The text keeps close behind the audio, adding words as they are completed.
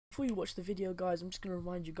Before you watch the video, guys, I'm just going to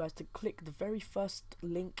remind you guys to click the very first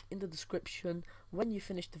link in the description. When you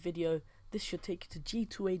finish the video, this should take you to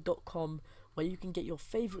g2a.com, where you can get your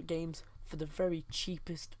favorite games for the very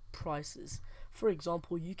cheapest prices. For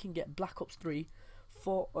example, you can get Black Ops 3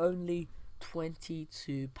 for only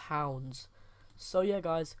 £22. So yeah,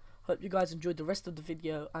 guys, hope you guys enjoyed the rest of the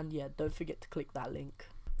video, and yeah, don't forget to click that link.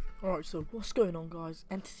 Alright, so what's going on, guys?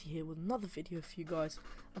 Entity here with another video for you guys,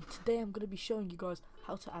 and today I'm going to be showing you guys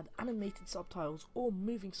how to add animated subtitles or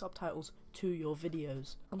moving subtitles to your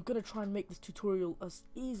videos. I'm going to try and make this tutorial as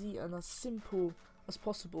easy and as simple as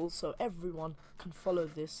possible so everyone can follow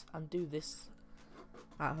this and do this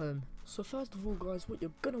at home. So first of all, guys, what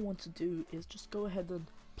you're going to want to do is just go ahead and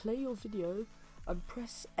play your video and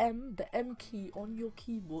press M, the M key on your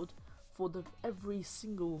keyboard for every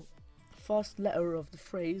single first letter of the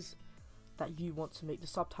phrase that you want to make the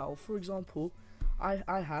subtitle. For example,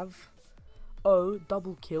 I have O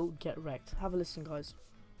double kill get wrecked. Have a listen, guys.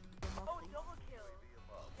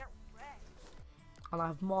 And I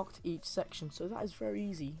have marked each section, so that is very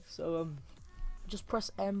easy. So just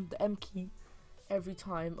press M, the M key, every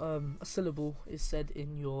time a syllable is said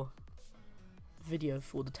in your video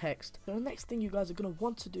for the text. So the next thing you guys are going to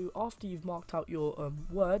want to do after you've marked out your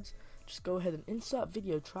words, just go ahead and insert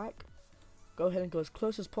video track. Go ahead and go as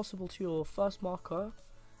close as possible to your first marker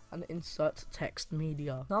and insert text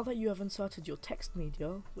media. Now that you have inserted your text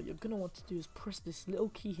media, what you're going to want to do is press this little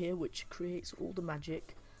key here which creates all the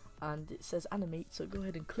magic, and it says animate, so go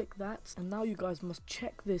ahead and click that. And now you guys must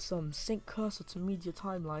check this sync cursor to media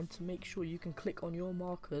timeline to make sure you can click on your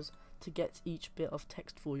markers to get each bit of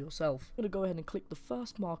text for yourself. I'm going to go ahead and click the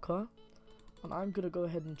first marker, and I'm going to go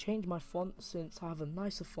ahead and change my font since I have a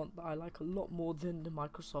nicer font that I like a lot more than the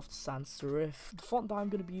Microsoft Sans Serif. The font that I'm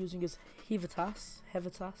going to be using is Hevitas,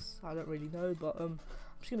 I don't really know, but I'm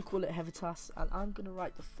just going to call it Hevitas, and I'm going to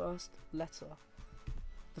write the first letter,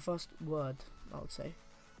 the first word, I would say.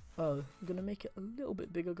 O. I'm going to make it a little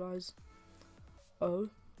bit bigger, guys. O,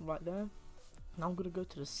 right there. Now I'm going to go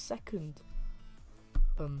to the second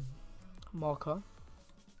marker,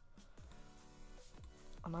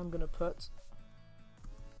 and I'm going to put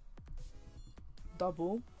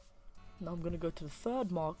double. Now I'm going to go to the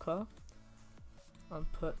third marker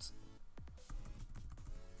and put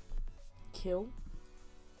kill.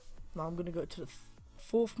 Now I'm going to go to the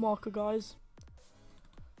fourth marker, guys,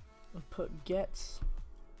 and put get.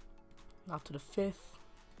 Now to the fifth,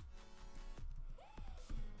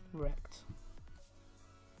 wrecked.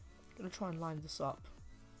 I'm going to try and line this up.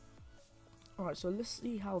 Alright, so let's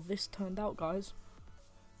see how this turned out, guys.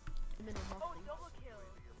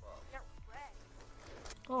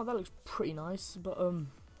 Oh, that looks pretty nice, but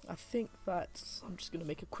I think that I'm just gonna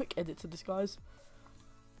make a quick edit to this, guys.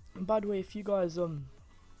 And by the way, if you guys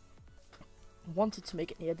wanted to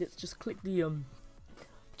make any edits, just click the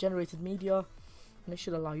generated media, and it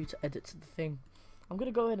should allow you to edit to the thing. I'm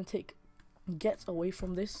gonna go ahead and take get away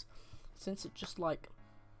from this, since it just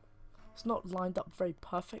it's not lined up very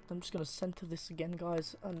perfect. I'm just gonna center this again,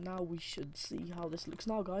 guys, and now we should see how this looks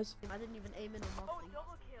now, guys. I didn't even aim in on nothing.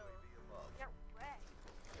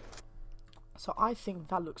 So I think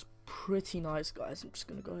that looks pretty nice, guys. I'm just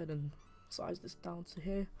going to go ahead and size this down to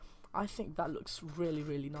here. I think that looks really,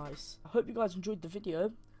 really nice. I hope you guys enjoyed the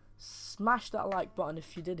video. Smash that like button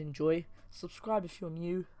if you did enjoy. Subscribe if you're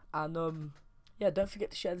new. And yeah, don't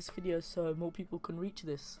forget to share this video so more people can reach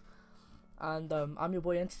this. And I'm your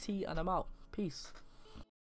boy Entity, and I'm out. Peace.